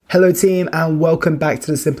Hello team and welcome back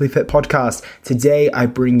to the Simply Fit podcast. Today I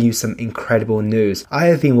bring you some incredible news. I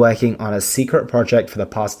have been working on a secret project for the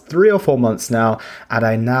past 3 or 4 months now, and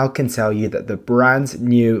I now can tell you that the brand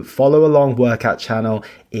new follow along workout channel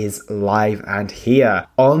is live and here.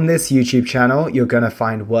 On this YouTube channel, you're going to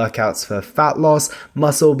find workouts for fat loss,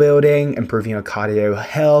 muscle building, improving your cardio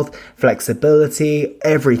health, flexibility,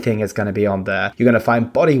 everything is going to be on there. You're going to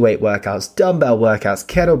find body weight workouts, dumbbell workouts,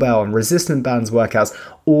 kettlebell and resistant bands workouts,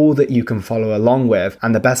 all that you can follow along with.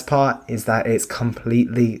 And the best part is that it's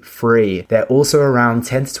completely free. They're also around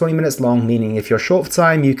 10 to 20 minutes long, meaning if you're short for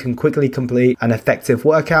time, you can quickly complete an effective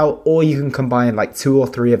workout, or you can combine like 2 or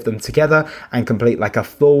 3 of them together and complete like a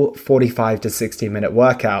full 45 to 60 minute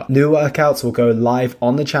workout. New workouts will go live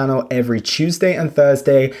on the channel every Tuesday and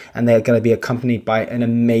Thursday, and they're going to be accompanied by an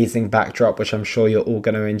amazing backdrop, which I'm sure you're all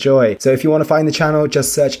going to enjoy. So if you want to find the channel,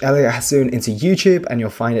 just search Elliot Hasoon into YouTube and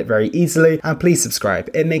you'll find it very easily. And please subscribe.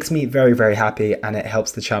 It makes me very, very happy and it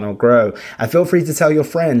helps the channel grow. And feel free to tell your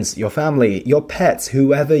friends, your family, your pets,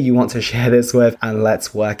 whoever you want to share this with, and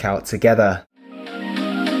let's work out together.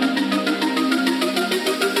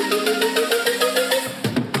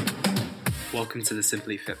 Welcome to the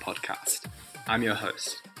Simply Fit podcast. I'm your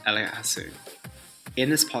host, Elliot Hasoon. In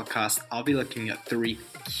this podcast, I'll be looking at 3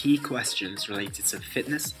 key questions related to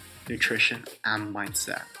fitness, nutrition, and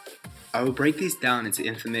mindset. I will break these down into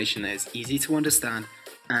information that is easy to understand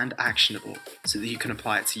and actionable so that you can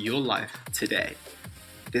apply it to your life today.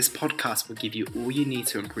 This podcast will give you all you need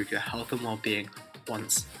to improve your health and well-being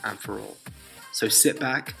once and for all. So sit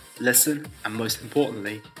back, listen, and most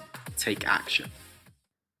importantly, take action.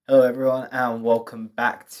 Hello everyone and welcome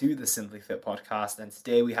back to the Simply Fit podcast, and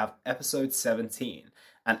today we have episode 17.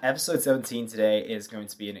 And episode 17 today is going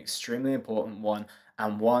to be an extremely important one,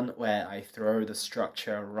 and one where I throw the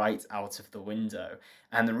structure right out of the window.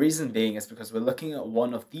 And the reason being is because we're looking at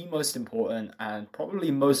one of the most important and probably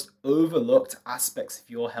most overlooked aspects of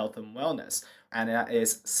your health and wellness, and that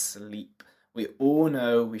is sleep. We all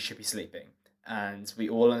know we should be sleeping, and we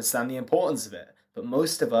all understand the importance of it. But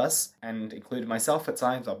most of us, and including myself at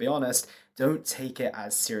times, I'll be honest, don't take it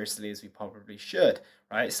as seriously as we probably should,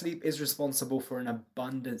 right? Sleep is responsible for an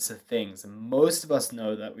abundance of things, and most of us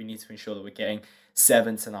know that we need to ensure that we're getting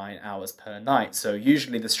 7 to 9 hours per night. So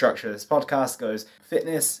usually the structure of this podcast goes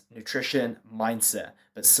fitness, nutrition, mindset.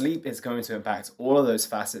 But sleep is going to impact all of those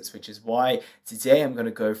facets, which is why today I'm going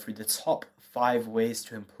to go through the top 5 ways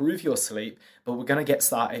to improve your sleep, but we're going to get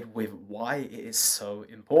started with why it is so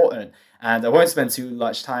important. And I won't spend too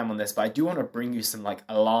much time on this, but I do want to bring you some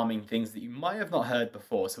alarming things that you might have not heard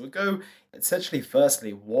before. So we'll go essentially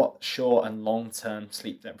firstly what short and long-term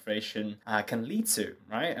sleep deprivation can lead to,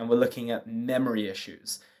 right? And we're looking at memory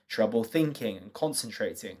issues, trouble thinking and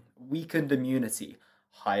concentrating, weakened immunity,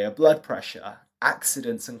 higher blood pressure,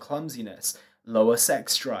 accidents and clumsiness, lower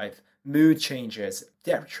sex drive, mood changes,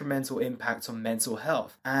 detrimental impact on mental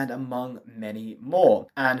health, and among many more.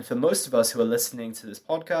 And for most of us who are listening to this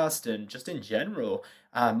podcast and just in general,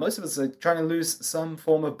 most of us are trying to lose some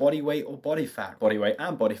form of body weight or body fat. Body weight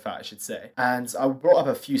and body fat, I should say. And I brought up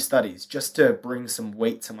a few studies just to bring some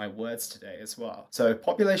weight to my words today as well. So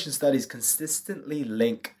population studies consistently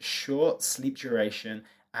link short sleep duration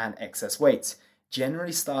and excess weight,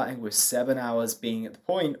 generally starting with 7 hours being at the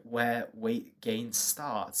point where weight gain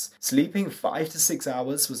starts. Sleeping 5 to 6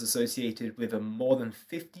 hours was associated with a more than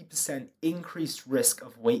 50% increased risk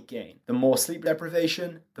of weight gain. The more sleep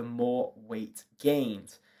deprivation, the more weight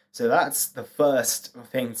gained. So that's the first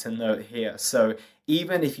thing to note here. So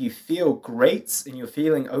even if you feel great and you're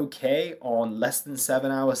feeling okay on less than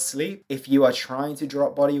 7 hours sleep, if you are trying to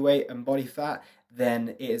drop body weight and body fat, then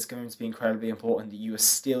it is going to be incredibly important that you are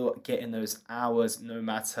still getting those hours no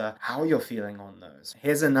matter how you're feeling on those.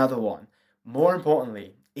 Here's another one. More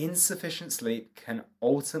importantly, insufficient sleep can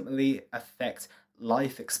ultimately affect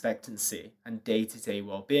life expectancy and day-to-day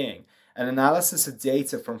well-being. An analysis of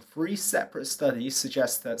data from 3 separate studies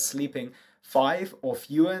suggests that sleeping 5 or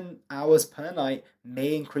fewer hours per night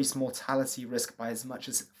may increase mortality risk by as much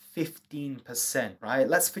as 15%, right?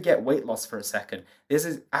 Let's forget weight loss for a second. This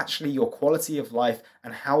is actually your quality of life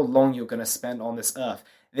and how long you're going to spend on this earth.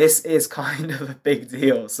 This is kind of a big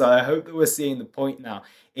deal. So I hope that we're seeing the point now.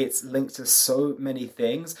 It's linked to so many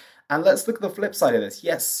things. And let's look at the flip side of this.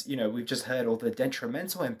 Yes, we've just heard all the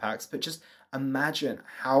detrimental impacts, but just imagine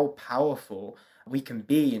how powerful we can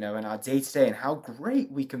be, in our day-to-day, and how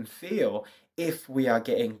great we can feel if we are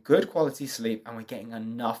getting good quality sleep and we're getting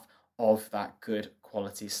enough of that good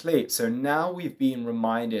quality sleep. So now we've been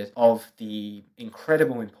reminded of the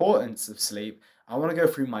incredible importance of sleep. I want to go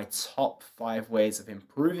through my top 5 ways of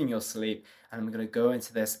improving your sleep, and I'm going to go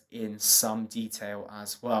into this in some detail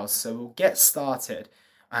as well. So we'll get started.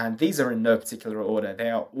 And these are in no particular order. They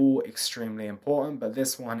are all extremely important, but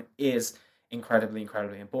this one is incredibly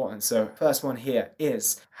important. So first one here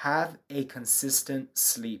is have a consistent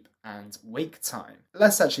sleep and wake time.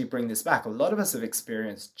 Let's actually bring this back. A lot of us have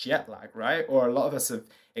experienced jet lag, right? Or a lot of us have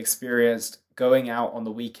experienced going out on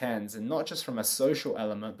the weekends, and not just from a social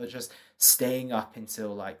element, but just staying up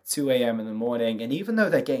until like 2 a.m. in the morning. And even though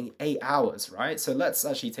they're getting 8 hours, right? So let's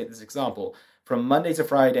actually take this example. From Monday to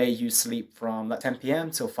Friday, you sleep from like 10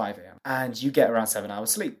 p.m. till 5 a.m. and you get around 7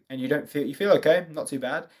 hours sleep, and you feel okay, not too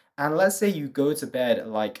bad. And let's say you go to bed at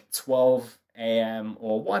like 12 a.m.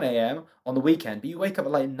 or 1 a.m. on the weekend, but you wake up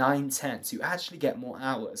at like 9, 10, so you actually get more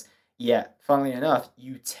hours. Yet, funnily enough,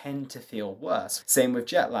 you tend to feel worse. Same with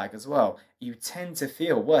jet lag as well. You tend to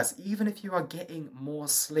feel worse even if you are getting more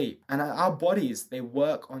sleep. And our bodies, they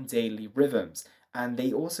work on daily rhythms. And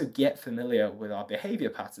they also get familiar with our behavior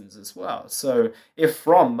patterns as well. So if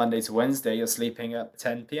from Monday to Wednesday you're sleeping at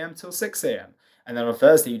 10 p.m. till 6 a.m., and then on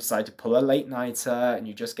Thursday you decide to pull a late nighter and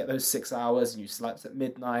you just get those 6 hours and you slept at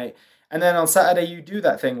midnight, and then on Saturday you do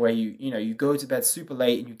that thing where you go to bed super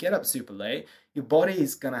late and you get up super late, your body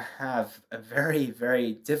is going to have a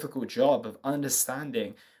very difficult job of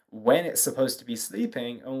understanding when it's supposed to be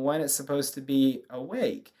sleeping and when it's supposed to be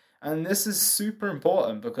awake. And this is super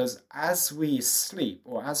important because as we sleep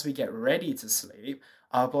or as we get ready to sleep,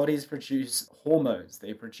 our bodies produce hormones,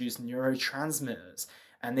 they produce neurotransmitters,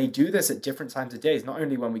 and they do this at different times of days, not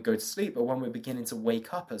only when we go to sleep, but when we're beginning to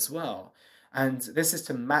wake up as well. And this is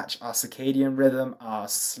to match our circadian rhythm, our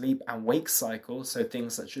sleep and wake cycle, so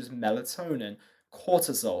things such as melatonin,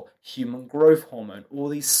 cortisol, human growth hormone, all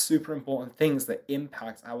these super important things that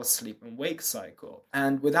impact our sleep and wake cycle.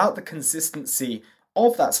 And without the consistency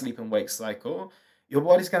of that sleep and wake cycle, your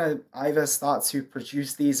body's going to either start to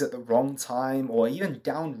produce these at the wrong time or even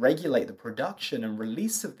down regulate the production and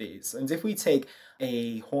release of these. And if we take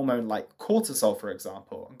a hormone like cortisol, for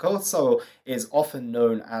example, and cortisol is often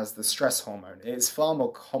known as the stress hormone. It's far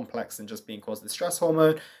more complex than just being called the stress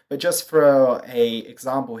hormone. But just for a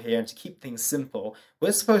example here, and to keep things simple,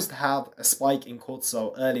 we're supposed to have a spike in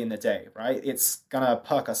cortisol early in the day, right? It's going to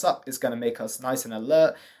perk us up. It's going to make us nice and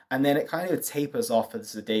alert. And then it kind of tapers off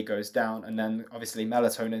as the day goes down. And then obviously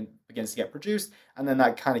melatonin begins to get produced. And then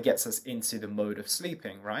that kind of gets us into the mode of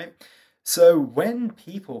sleeping, right? So when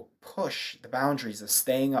people push the boundaries of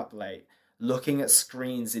staying up late, looking at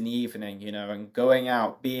screens in the evening, and going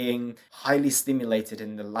out, being highly stimulated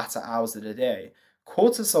in the latter hours of the day,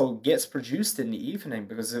 cortisol gets produced in the evening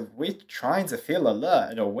because if we're trying to feel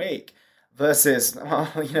alert and awake, versus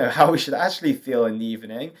how we should actually feel in the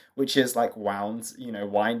evening, which is like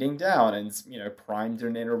winding down and primed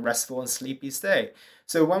and in a restful and sleepy state.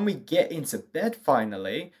 So when we get into bed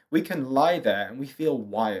finally, we can lie there and we feel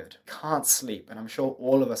wired, can't sleep, and I'm sure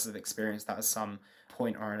all of us have experienced that at some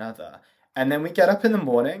point or another. And then we get up in the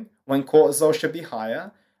morning when cortisol should be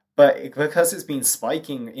higher, but because it's been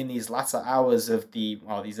spiking in these latter hours of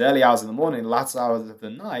these early hours in the morning, latter hours of the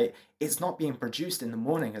night, it's not being produced in the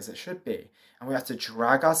morning as it should be. And we have to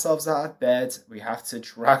drag ourselves out of bed. We have to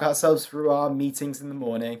drag ourselves through our meetings in the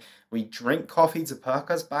morning. We drink coffee to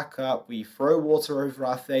perk us back up. We throw water over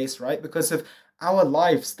our face, right? Because of our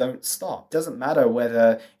lives don't stop. It doesn't matter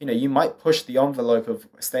whether, you might push the envelope of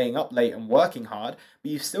staying up late and working hard,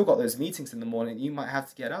 but you've still got those meetings in the morning you might have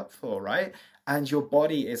to get up for, right? And your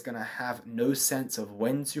body is going to have no sense of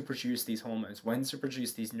when to produce these hormones, when to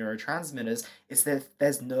produce these neurotransmitters. It's that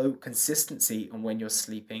there's no consistency on when you're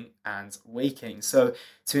sleeping and waking. So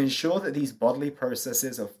to ensure that these bodily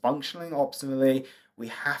processes are functioning optimally, we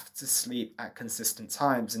have to sleep at consistent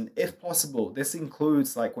times. And if possible, this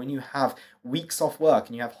includes like when you have weeks off work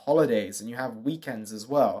and you have holidays and you have weekends as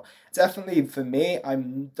well. Definitely for me, I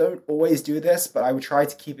don't always do this, but I would try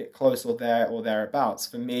to keep it close or thereabouts.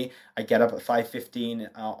 For me, I get up at 5:15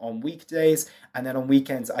 on weekdays, and then on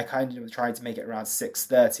weekends I kind of try to make it around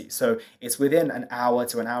 6:30. So it's within an hour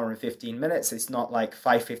to an hour and 15 minutes. It's not like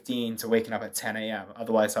 5:15 to waking up at 10 a.m.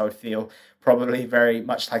 Otherwise I would feel probably very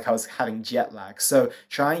much like I was having jet lag. So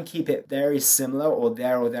try and keep it very similar or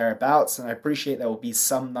thereabouts. And I appreciate there will be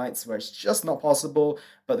some nights where it's just not possible,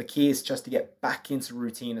 but the key is just to get back into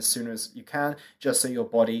routine as soon as you can, just so your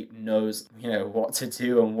body knows, what to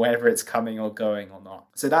do and whether it's coming or going or not.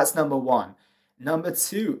 So that's number one. Number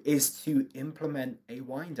two is to implement a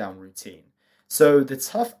wind down routine. So the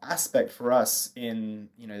tough aspect for us in,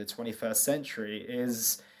 the 21st century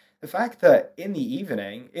is the fact that in the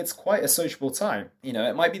evening, it's quite a sociable time.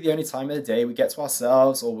 It might be the only time of the day we get to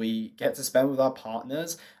ourselves or we get to spend with our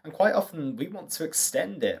partners. And quite often we want to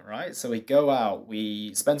extend it, right? So we go out,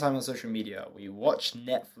 we spend time on social media, we watch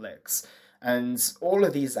Netflix. And all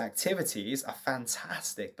of these activities are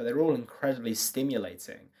fantastic, but they're all incredibly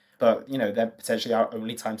stimulating. But, they're potentially our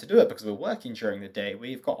only time to do it because we're working during the day.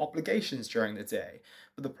 We've got obligations during the day.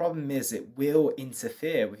 But the problem is it will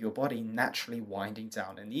interfere with your body naturally winding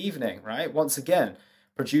down in the evening, right? Once again,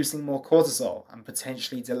 producing more cortisol and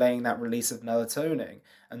potentially delaying that release of melatonin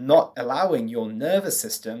and not allowing your nervous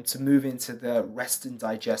system to move into the rest and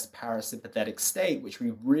digest parasympathetic state, which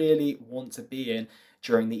we really want to be in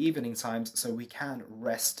during the evening times so we can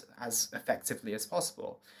rest as effectively as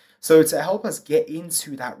possible. So to help us get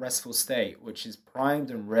into that restful state, which is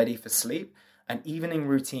primed and ready for sleep, an evening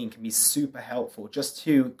routine can be super helpful just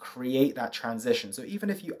to create that transition. So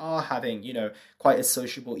even if you are having, quite a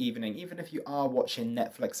sociable evening, even if you are watching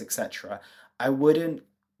Netflix, etc., I wouldn't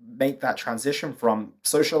make that transition from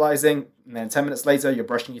socializing and then 10 minutes later you're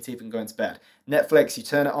brushing your teeth and going to bed. Netflix, you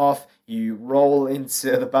turn it off, you roll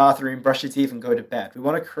into the bathroom, brush your teeth and go to bed. We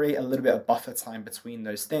want to create a little bit of buffer time between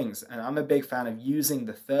those things. And I'm a big fan of using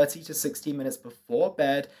the 30 to 60 minutes before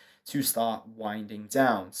bed to start winding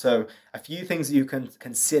down. So a few things you can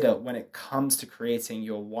consider when it comes to creating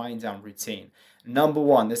your wind down routine. Number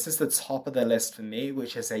one, this is the top of the list for me,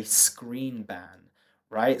 which is a screen ban,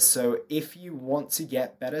 right? So if you want to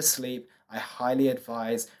get better sleep, I highly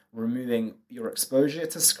advise removing your exposure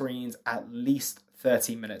to screens at least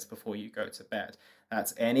 30 minutes before you go to bed.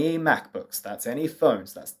 That's any MacBooks, that's any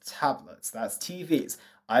phones, that's tablets, that's TVs.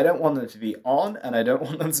 I don't want them to be on and I don't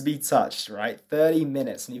want them to be touched, right? 30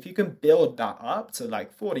 minutes. And if you can build that up to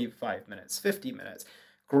like 45 minutes, 50 minutes,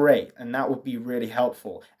 great. And that would be really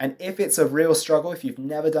helpful. And if it's a real struggle, if you've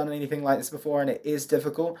never done anything like this before and it is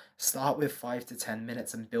difficult, start with 5 to 10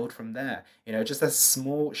 minutes and build from there. Just a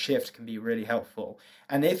small shift can be really helpful.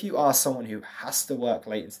 And if you are someone who has to work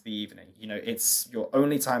late into the evening, it's your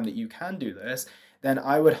only time that you can do this, then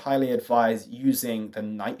I would highly advise using the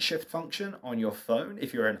night shift function on your phone.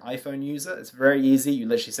 If you're an iPhone user, it's very easy. You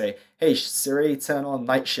literally say, hey, Siri, turn on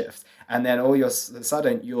night shift. And then all of a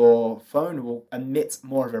sudden, your phone will emit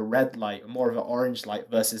more of a red light, more of an orange light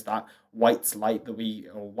versus that white light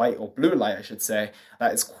or white or blue light, I should say,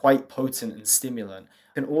 that is quite potent and stimulant.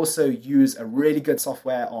 You can also use a really good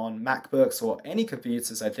software on MacBooks or any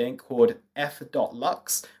computers, I think, called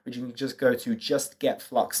f.lux, which you can just go to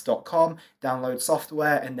justgetflux.com, download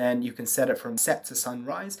software, and then you can set it from set to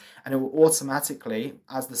sunrise, and it will automatically,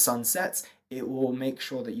 as the sun sets, it will make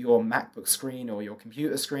sure that your MacBook screen or your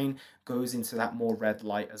computer screen goes into that more red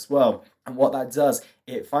light as well. And what that does,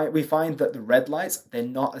 we find that the red lights, they're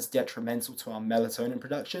not as detrimental to our melatonin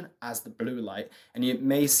production as the blue light. And you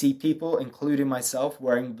may see people, including myself,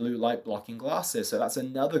 wearing blue light blocking glasses. So that's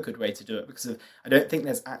another good way to do it, because I don't think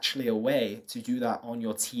there's actually a way to do that on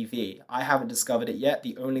your TV. I haven't discovered it yet.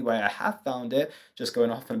 The only way I have found it, just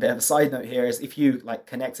going off on a bit of a side note here, is if you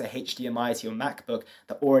connect a HDMI to your MacBook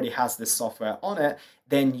that already has this software on it,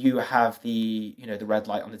 then you have the red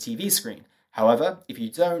light on the TV screen. However, if you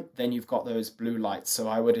don't, then you've got those blue lights. So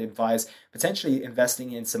I would advise potentially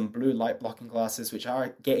investing in some blue light blocking glasses, which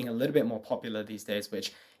are getting a little bit more popular these days,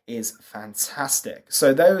 which is fantastic.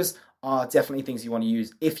 So those are definitely things you want to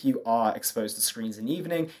use if you are exposed to screens in the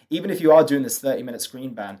evening. Even if you are doing this 30-minute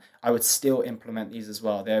screen ban, I would still implement these as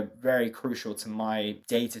well. They're very crucial to my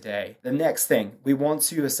day-to-day. The next thing, we want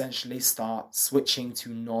to essentially start switching to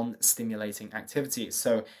non-stimulating activities.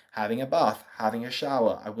 So having a bath, having a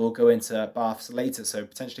shower. I will go into baths later, so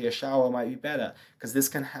potentially a shower might be better, because this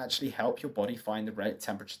can actually help your body find the right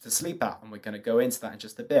temperature to sleep at, and we're going to go into that in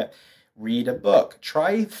just a bit. Read a book,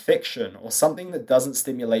 try fiction or something that doesn't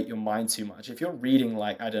stimulate your mind too much. If you're reading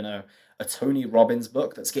a Tony Robbins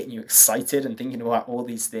book that's getting you excited and thinking about all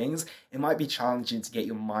these things, it might be challenging to get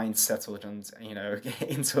your mind settled and, get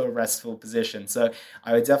into a restful position. So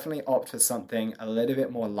I would definitely opt for something a little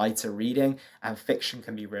bit more lighter reading, and fiction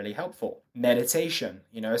can be really helpful. Meditation,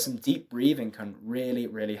 some deep breathing can really,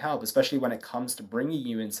 really help, especially when it comes to bringing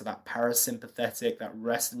you into that parasympathetic, that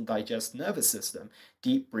rest and digest nervous system.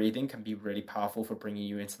 Deep breathing can be really powerful for bringing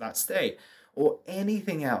you into that state. Or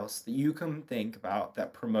anything else that you can think about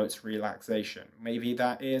that promotes relaxation. Maybe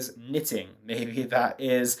that is knitting. Maybe that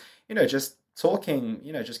is, just talking,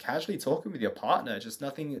 just casually talking with your partner. Just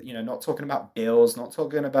nothing, not talking about bills, not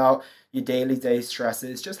talking about your day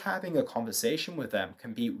stresses. Just having a conversation with them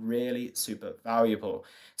can be really super valuable.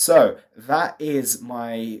 So that is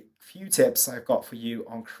my few tips I've got for you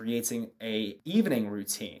on creating a evening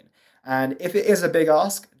routine. And if it is a big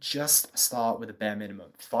ask, just start with a bare minimum.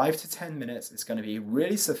 5 to 10 minutes is going to be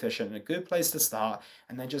really sufficient and a good place to start,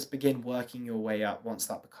 and then just begin working your way up once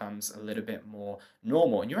that becomes a little bit more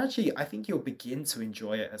normal. And I think you'll begin to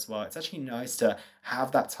enjoy it as well. It's actually nice to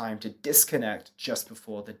have that time to disconnect just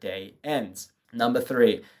before the day ends. Number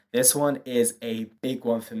 3, this one is a big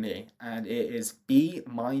one for me, and it is be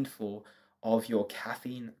mindful of your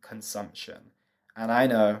caffeine consumption. And I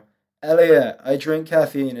know, Elliot, I drink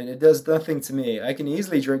caffeine and it does nothing to me. I can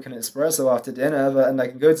easily drink an espresso after dinner, and I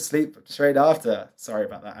can go to sleep straight after. Sorry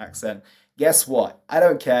about that accent. Guess what? I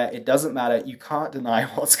don't care. It doesn't matter. You can't deny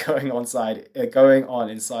what's going on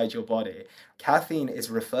inside your body. Caffeine is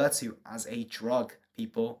referred to as a drug,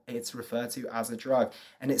 people. It's referred to as a drug.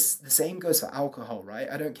 And it's the same goes for alcohol, right?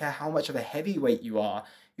 I don't care how much of a heavyweight you are.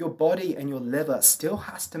 Your body and your liver still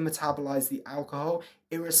has to metabolize the alcohol,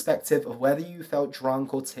 irrespective of whether you felt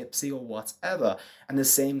drunk or tipsy or whatever. And the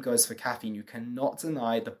same goes for caffeine. You cannot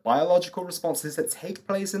deny the biological responses that take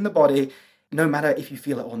place in the body, no matter if you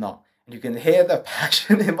feel it or not. And you can hear the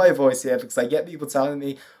passion in my voice here because I get people telling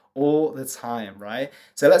me all the time, right?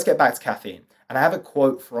 So let's get back to caffeine. And I have a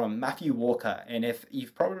quote from Matthew Walker. And if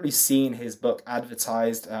you've probably seen his book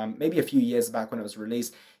advertised, maybe a few years back when it was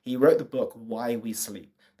released, he wrote the book Why We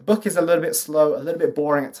Sleep. The book is a little bit slow, a little bit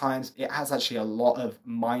boring at times. It has actually a lot of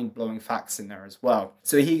mind-blowing facts in there as well.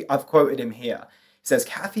 So I've quoted him here. He says,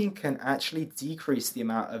 caffeine can actually decrease the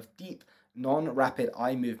amount of deep, non-rapid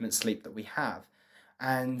eye movement sleep that we have.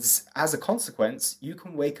 And as a consequence, you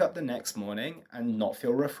can wake up the next morning and not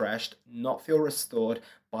feel refreshed, not feel restored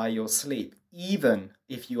by your sleep, even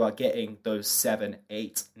if you are getting those 7,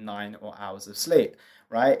 8, 9 hours of sleep.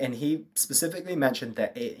 Right? And he specifically mentioned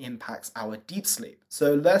that it impacts our deep sleep.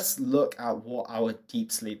 So let's look at what our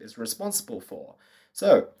deep sleep is responsible for.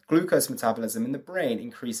 So glucose metabolism in the brain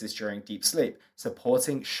increases during deep sleep,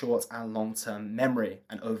 supporting short and long-term memory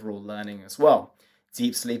and overall learning as well.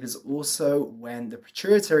 Deep sleep is also when the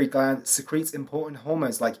pituitary gland secretes important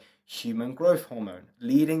hormones like human growth hormone,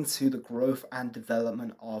 leading to the growth and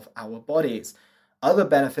development of our bodies. Other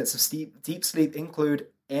benefits of deep sleep include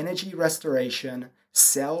energy restoration,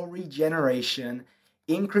 cell regeneration,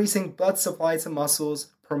 increasing blood supply to muscles,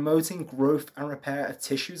 promoting growth and repair of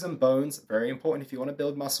tissues and bones, very important if you want to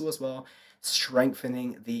build muscle as well,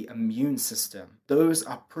 strengthening the immune system. Those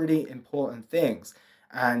are pretty important things.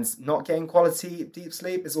 And not getting quality deep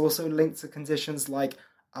sleep is also linked to conditions like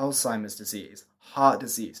Alzheimer's disease, heart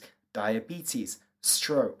disease, diabetes,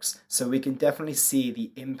 strokes. So we can definitely see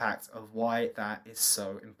the impact of why that is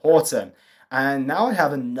so important. And now I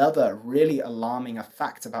have another really alarming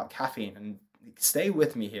fact about caffeine, and stay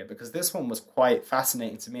with me here because this one was quite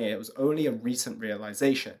fascinating to me. It was only a recent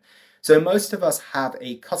realization. So most of us have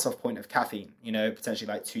a cutoff point of caffeine,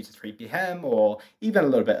 potentially like 2 to 3 p.m. or even a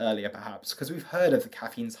little bit earlier perhaps, because we've heard of the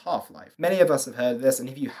caffeine's half-life. Many of us have heard of this, and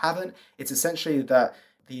if you haven't, it's essentially that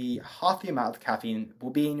half the amount of caffeine will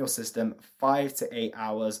be in your system 5 to 8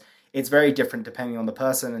 hours. It's very different depending on the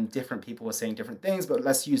person, and different people are saying different things, but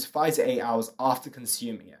let's use 5 to 8 hours after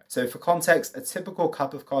consuming it. So for context, a typical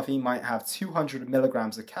cup of coffee might have 200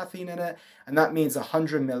 milligrams of caffeine in it, and that means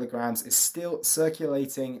 100 milligrams is still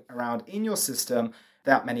circulating around in your system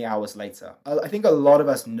that many hours later. I think a lot of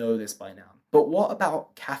us know this by now. But what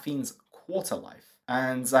about caffeine's quarter life?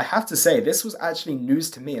 And I have to say, this was actually news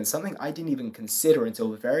to me and something I didn't even consider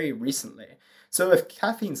until very recently. So if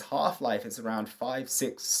caffeine's half-life is around 5,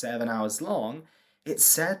 6, 7 hours long, it's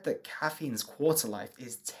said that caffeine's quarter life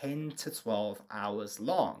is 10 to 12 hours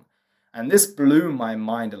long. And this blew my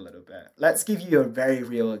mind a little bit. Let's give you a very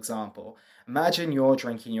real example. Imagine you're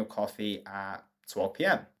drinking your coffee at 12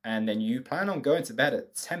 p.m. and then you plan on going to bed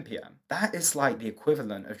at 10 p.m. That is like the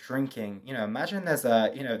equivalent of drinking, imagine there's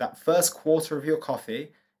that first quarter of your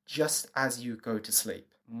coffee just as you go to sleep.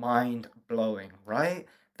 Mind blowing, right?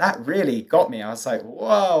 That really got me. I was like,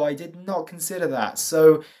 whoa, I did not consider that.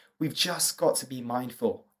 So we've just got to be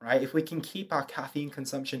mindful, right? If we can keep our caffeine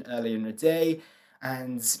consumption earlier in the day,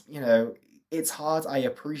 and, it's hard, I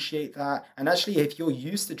appreciate that. And actually, if you're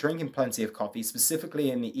used to drinking plenty of coffee,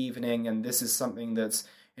 specifically in the evening, and this is something that's,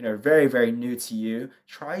 very, very new to you,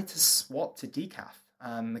 try to swap to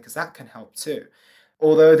decaf, because that can help too.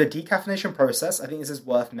 Although the decaffeination process, I think this is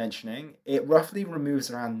worth mentioning, it roughly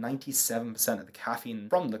removes around 97% of the caffeine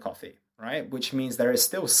from the coffee, right? Which means there is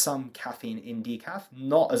still some caffeine in decaf,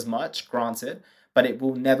 not as much, granted, but it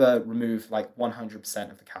will never remove like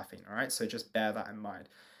 100% of the caffeine, all right? So just bear that in mind.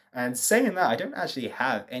 And saying that, I don't actually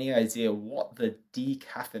have any idea what the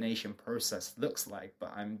decaffeination process looks like,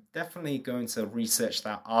 but I'm definitely going to research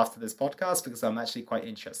that after this podcast because I'm actually quite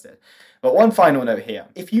interested. But one final note here.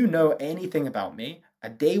 If you know anything about me, a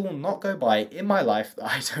day will not go by in my life that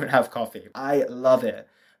I don't have coffee. I love it.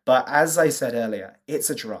 But as I said earlier, it's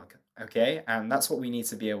a drug. Okay, and that's what we need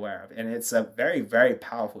to be aware of. And it's a very, very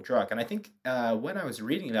powerful drug. And I think when I was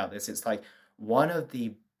reading about this, it's like one of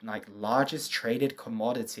the largest traded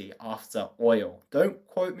commodity after oil. Don't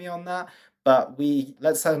quote me on that, but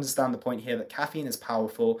let's understand the point here that caffeine is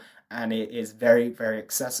powerful and it is very, very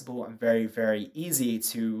accessible and very, very easy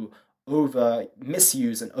to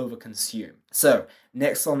misuse and overconsume. So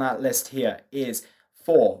next on that list here is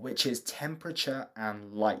 4, which is temperature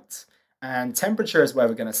and light. And temperature is where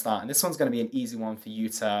we're going to start. And this one's going to be an easy one for you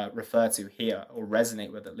to refer to here, or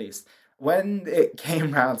resonate with at least. When it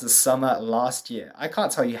came around to summer last year, I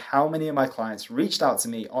can't tell you how many of my clients reached out to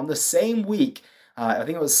me on the same week, I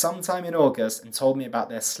think it was sometime in August, and told me about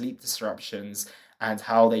their sleep disruptions and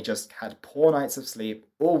how they just had poor nights of sleep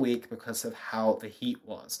all week because of how the heat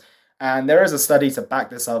was. And there is a study to back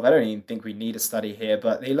this up. I don't even think we need a study here,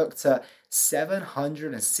 but they looked at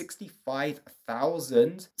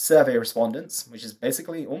 765,000 survey respondents, which is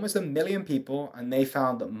basically almost 1 million people, and they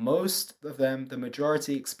found that most of them, the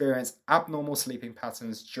majority, experienced abnormal sleeping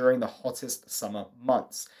patterns during the hottest summer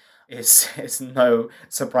months. It's no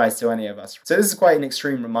surprise to any of us. So this is quite an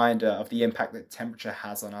extreme reminder of the impact that temperature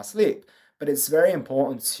has on our sleep. But it's very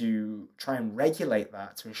important to try and regulate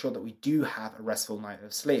that to ensure that we do have a restful night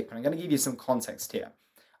of sleep. And I'm going to give you some context here.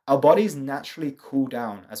 Our bodies naturally cool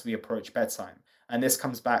down as we approach bedtime. And this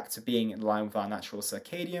comes back to being in line with our natural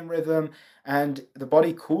circadian rhythm. And the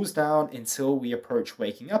body cools down until we approach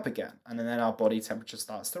waking up again. And then our body temperature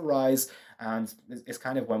starts to rise. And it's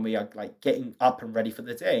kind of when we are getting up and ready for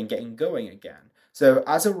the day and getting going again. So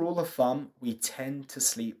as a rule of thumb, we tend to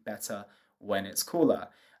sleep better when it's cooler.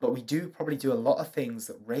 But we do probably do a lot of things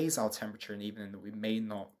that raise our temperature in the evening that we may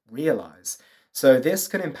not realize. So this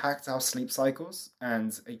can impact our sleep cycles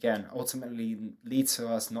and, again, ultimately lead to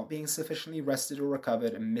us not being sufficiently rested or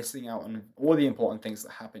recovered and missing out on all the important things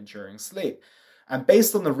that happen during sleep. And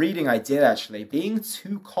based on the reading I did, actually, being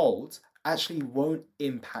too cold actually won't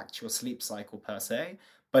impact your sleep cycle per se,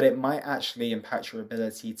 but it might actually impact your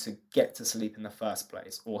ability to get to sleep in the first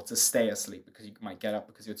place or to stay asleep because you might get up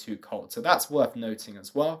because you're too cold. So that's worth noting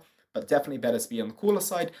as well, but definitely better to be on the cooler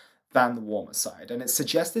side than the warmer side. And it's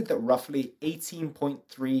suggested that roughly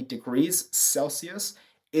 18.3 degrees Celsius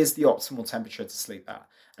is the optimal temperature to sleep at.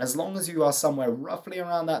 And as long as you are somewhere roughly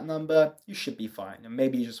around that number, you should be fine. And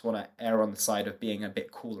maybe you just want to err on the side of being a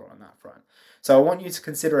bit cooler on that front. So I want you to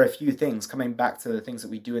consider a few things, coming back to the things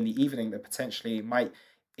that we do in the evening that potentially might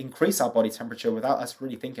increase our body temperature without us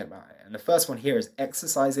really thinking about it. And the first one here is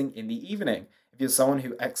exercising in the evening. If you're someone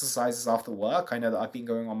who exercises after work, I know that I've been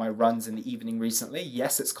going on my runs in the evening recently.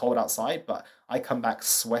 Yes, it's cold outside, but I come back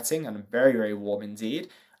sweating and very, very warm indeed.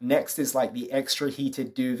 Next is the extra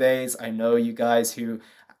heated duvets. I know you guys who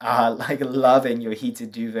are loving your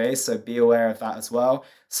heated duvets, so be aware of that as well.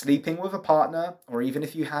 Sleeping with a partner, or even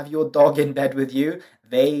if you have your dog in bed with you,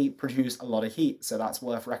 they produce a lot of heat, so that's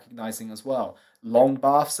worth recognizing as well. Long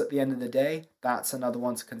baths at the end of the day, that's another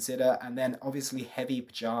one to consider. And then obviously heavy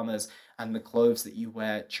pajamas and the clothes that you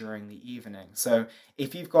wear during the evening. So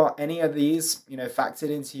if you've got any of these, factored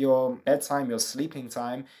into your bedtime, your sleeping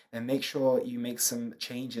time, then make sure you make some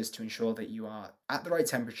changes to ensure that you are at the right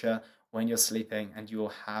temperature when you're sleeping and you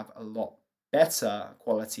will have a lot better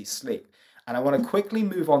quality sleep. And I want to quickly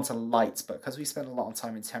move on to light, but because we spent a lot of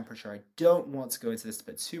time in temperature, I don't want to go into this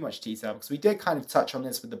in too much detail because we did kind of touch on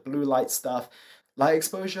this with the blue light stuff. Light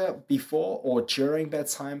exposure before or during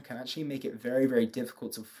bedtime can actually make it very, very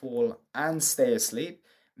difficult to fall and stay asleep,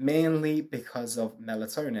 mainly because of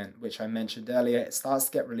melatonin, which I mentioned earlier. It starts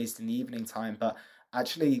to get released in the evening time, but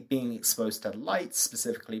actually being exposed to light,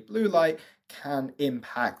 specifically blue light, can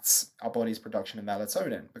impact our body's production of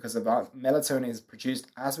melatonin because melatonin is produced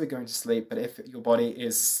as we're going to sleep. But if your body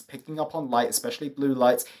is picking up on light, especially blue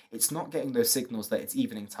lights, it's not getting those signals that it's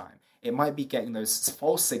evening time. It might be getting those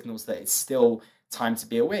false signals that it's still time to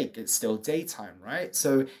be awake. It's still daytime, right?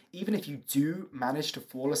 So even if you do manage to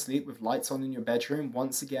fall asleep with lights on in your bedroom,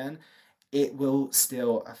 once again, it will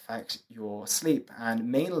still affect your sleep. And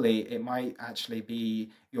mainly, it might actually be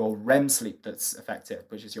your REM sleep that's affected,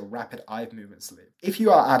 which is your rapid eye movement sleep. If you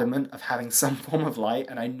are adamant of having some form of light,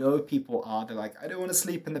 and I know people are, they're like, I don't want to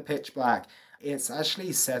sleep in the pitch black. It's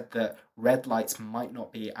actually said that red lights might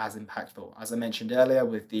not be as impactful. As I mentioned earlier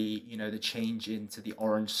with the change into the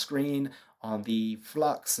orange screen on the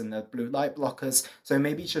flux and the blue light blockers. So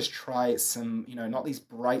maybe just try some, not these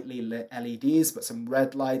brightly lit LEDs, but some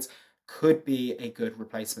red lights could be a good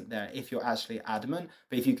replacement there if you're actually adamant.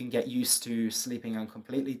 But if you can get used to sleeping in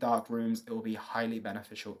completely dark rooms, it will be highly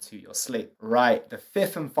beneficial to your sleep. Right, the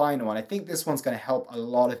fifth and final one, I think this one's going to help a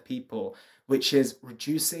lot of people, which is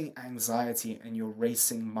reducing anxiety and your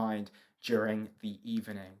racing mind during the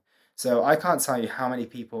evening. So I can't tell you how many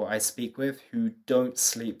people I speak with who don't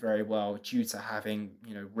sleep very well due to having,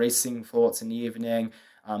 racing thoughts in the evening,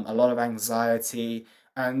 a lot of anxiety.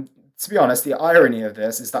 And to be honest, the irony of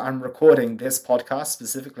this is that I'm recording this podcast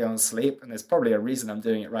specifically on sleep, and there's probably a reason I'm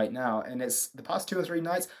doing it right now. And it's the past 2 or 3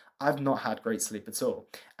 nights, I've not had great sleep at all.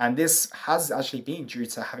 And this has actually been due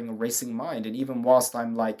to having a racing mind. And even whilst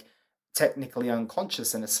I'm technically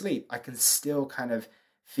unconscious and asleep, I can still kind of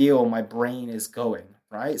feel my brain is going,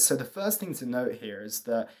 right? So the first thing to note here is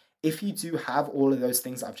that if you do have all of those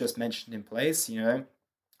things I've just mentioned in place,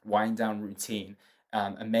 wind down routine,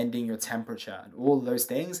 amending your temperature and all those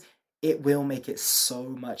things, it will make it so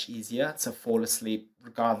much easier to fall asleep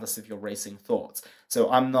regardless of your racing thoughts. So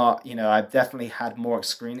I'm not, I've definitely had more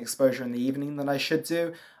screen exposure in the evening than I should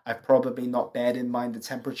do. I've probably not bared in mind the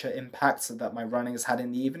temperature impacts that my running has had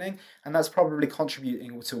in the evening. And that's probably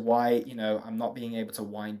contributing to why, I'm not being able to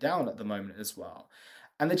wind down at the moment as well.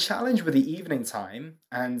 And the challenge with the evening time,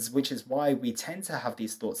 and which is why we tend to have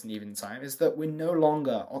these thoughts in the evening time, is that we're no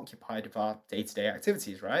longer occupied with our day-to-day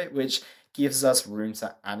activities, right? Which gives us room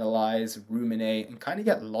to analyze, ruminate, and kind of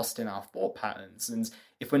get lost in our thought patterns. And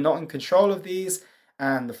if we're not in control of these,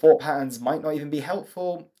 and the thought patterns might not even be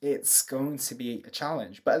helpful, it's going to be a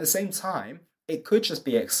challenge. But at the same time, it could just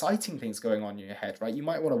be exciting things going on in your head, right? You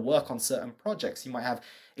might want to work on certain projects. You might have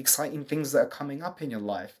exciting things that are coming up in your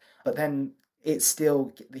life. But then it's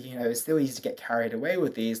still, it's still easy to get carried away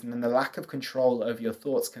with these. And then the lack of control over your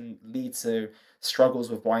thoughts can lead to struggles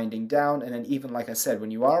with winding down. And then even, like I said, when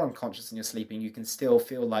you are unconscious and you're sleeping, you can still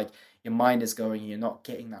feel like your mind is going and you're not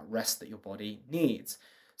getting that rest that your body needs.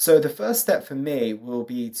 So the first step for me will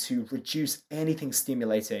be to reduce anything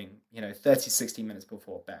stimulating, 30, 60 minutes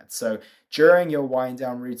before bed. So during your wind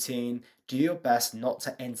down routine, do your best not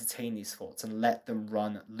to entertain these thoughts and let them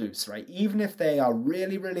run loose, right? Even if they are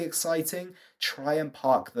really, really exciting, try and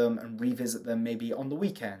park them and revisit them maybe on the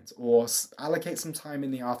weekend or allocate some time in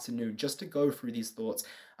the afternoon just to go through these thoughts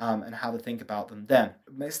and have a think about them then.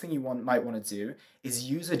 The next thing you might want to do is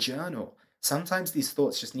use a journal. Sometimes these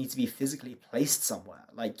thoughts just need to be physically placed somewhere.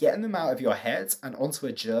 Like getting them out of your head and onto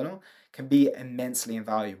a journal can be immensely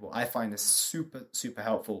invaluable. I find this super, super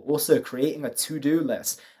helpful. Also, creating a to-do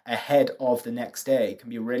list ahead of the next day can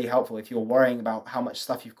be really helpful if you're worrying about how much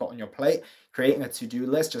stuff you've got on your plate. Creating a to-do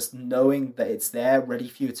list, just knowing that it's there ready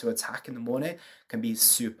for you to attack in the morning, can be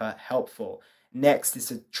super helpful. Next is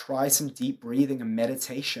to try some deep breathing and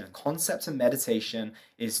meditation. Concept of meditation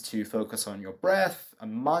is to focus on your breath, a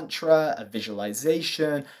mantra, a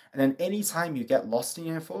visualization, and then anytime you get lost in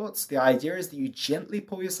your thoughts, the idea is that you gently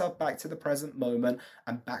pull yourself back to the present moment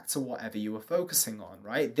and back to whatever you were focusing on,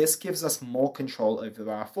 right? This gives us more control over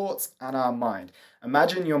our thoughts and our mind.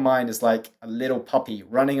 Imagine your mind is like a little puppy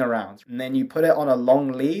running around, and then you put it on a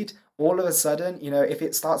long lead. All of a sudden, if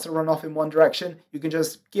it starts to run off in one direction, you can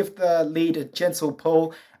just give the lead a gentle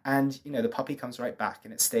pull and, the puppy comes right back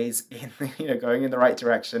and it stays in, going in the right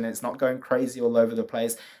direction. It's not going crazy all over the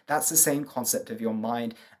place. That's the same concept of your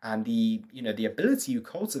mind and the ability you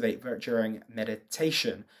cultivate during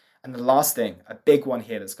meditation. And the last thing, a big one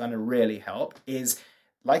here that's going to really help is,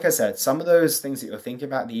 like I said, some of those things that you're thinking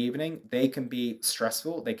about in the evening, they can be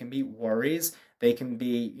stressful, they can be worries, they can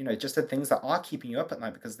be, just the things that are keeping you up at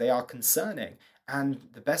night because they are concerning. And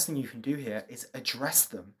the best thing you can do here is address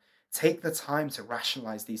them. Take the time to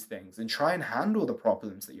rationalize these things and try and handle the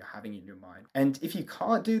problems that you're having in your mind. And if you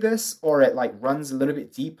can't do this, or it runs a little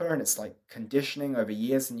bit deeper and it's conditioning over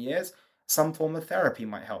years and years, some form of therapy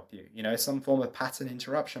might help you. Some form of pattern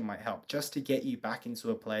interruption might help just to get you back into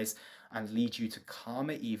a place and lead you to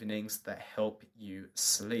calmer evenings that help you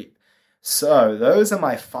sleep. So those are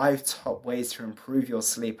my 5 top ways to improve your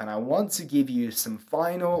sleep. And I want to give you some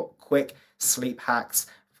final quick sleep hacks.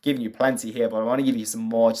 I've given you plenty here, but I want to give you some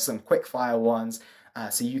more, just some quick fire ones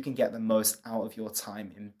so you can get the most out of your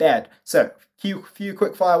time in bed. So few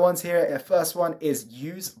quick fire ones here. The first one is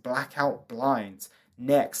use blackout blinds.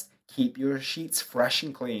 Next, keep your sheets fresh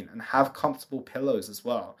and clean and have comfortable pillows as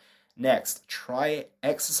well. Next, try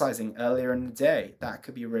exercising earlier in the day. That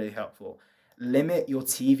could be really helpful. limit your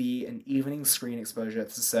TV and evening screen exposure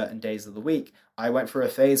to certain days of the week. I went through a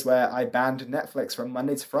phase where I banned Netflix from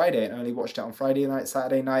Monday to Friday and only watched it on Friday night,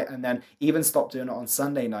 Saturday night, and then even stopped doing it on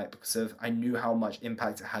Sunday night because I knew how much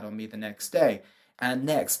impact it had on me the next day. And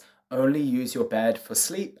next, only use your bed for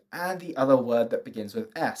sleep and the other word that begins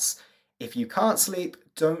with S. If you can't sleep,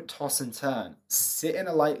 don't toss and turn. Sit in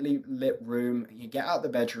a lightly lit room, you get out the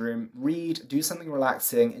bedroom, read, do something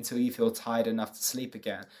relaxing until you feel tired enough to sleep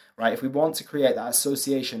again, right? If we want to create that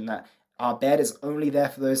association that our bed is only there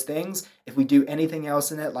for those things, if we do anything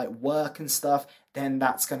else in it, like work and stuff, then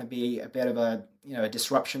that's going to be a bit of a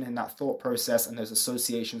disruption in that thought process and those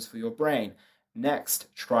associations for your brain.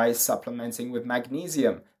 Next, try supplementing with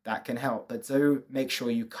magnesium. That can help, but do make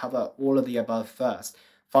sure you cover all of the above first.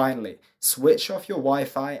 Finally, switch off your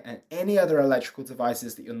Wi-Fi and any other electrical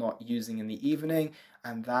devices that you're not using in the evening,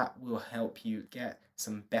 and that will help you get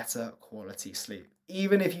some better quality sleep.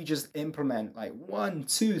 Even if you just implement like 1,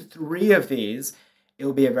 2, 3 of these,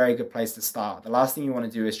 it'll be a very good place to start. The last thing you want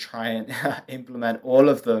to do is try and implement all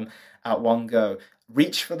of them at one go.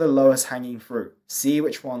 Reach for the lowest hanging fruit. See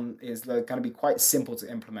which one is going to be quite simple to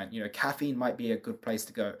implement. Caffeine might be a good place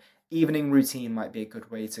to go. Evening routine might be a good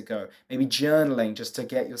way to go. Maybe journaling just to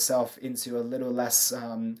get yourself into a little less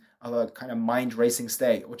of a kind of mind racing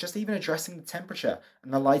state, or just even addressing the temperature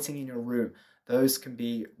and the lighting in your room. Those can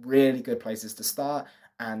be really good places to start,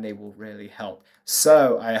 and they will really help.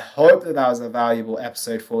 So I hope that was a valuable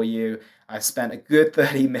episode for you. I spent a good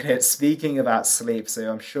 30 minutes speaking about sleep, so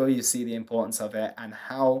I'm sure you see the importance of it and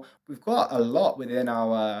how we've got a lot within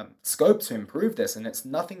our scope to improve this, and it's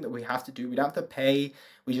nothing that we have to do. We don't have to pay.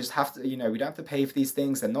 We just have to, we don't have to pay for these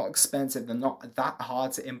things. They're not expensive. They're not that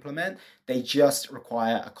hard to implement. They just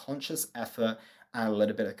require a conscious effort and a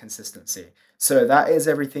little bit of consistency. So that is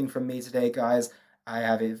everything from me today, guys. I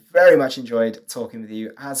have very much enjoyed talking with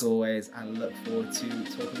you as always, and look forward to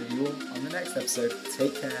talking with you all on the next episode.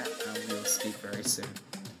 Take care, and we'll speak very soon.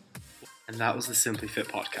 And that was the Simply Fit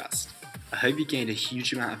podcast. I hope you gained a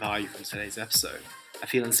huge amount of value from today's episode. I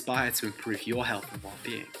feel inspired to improve your health and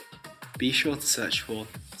well-being. Be sure to search for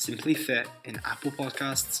Simply Fit in Apple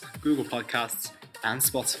Podcasts, Google Podcasts, and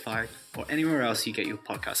Spotify, or anywhere else you get your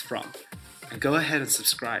podcast from. And go ahead and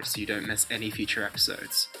subscribe so you don't miss any future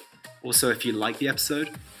episodes. Also, if you like the episode,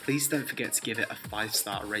 please don't forget to give it a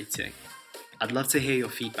 5-star rating. I'd love to hear your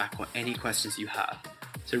feedback or any questions you have.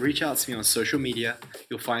 So reach out to me on social media.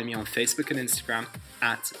 You'll find me on Facebook and Instagram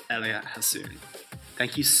at Elliot Hassoun.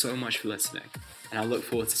 Thank you so much for listening, and I look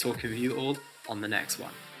forward to talking with you all on the next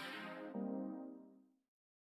one.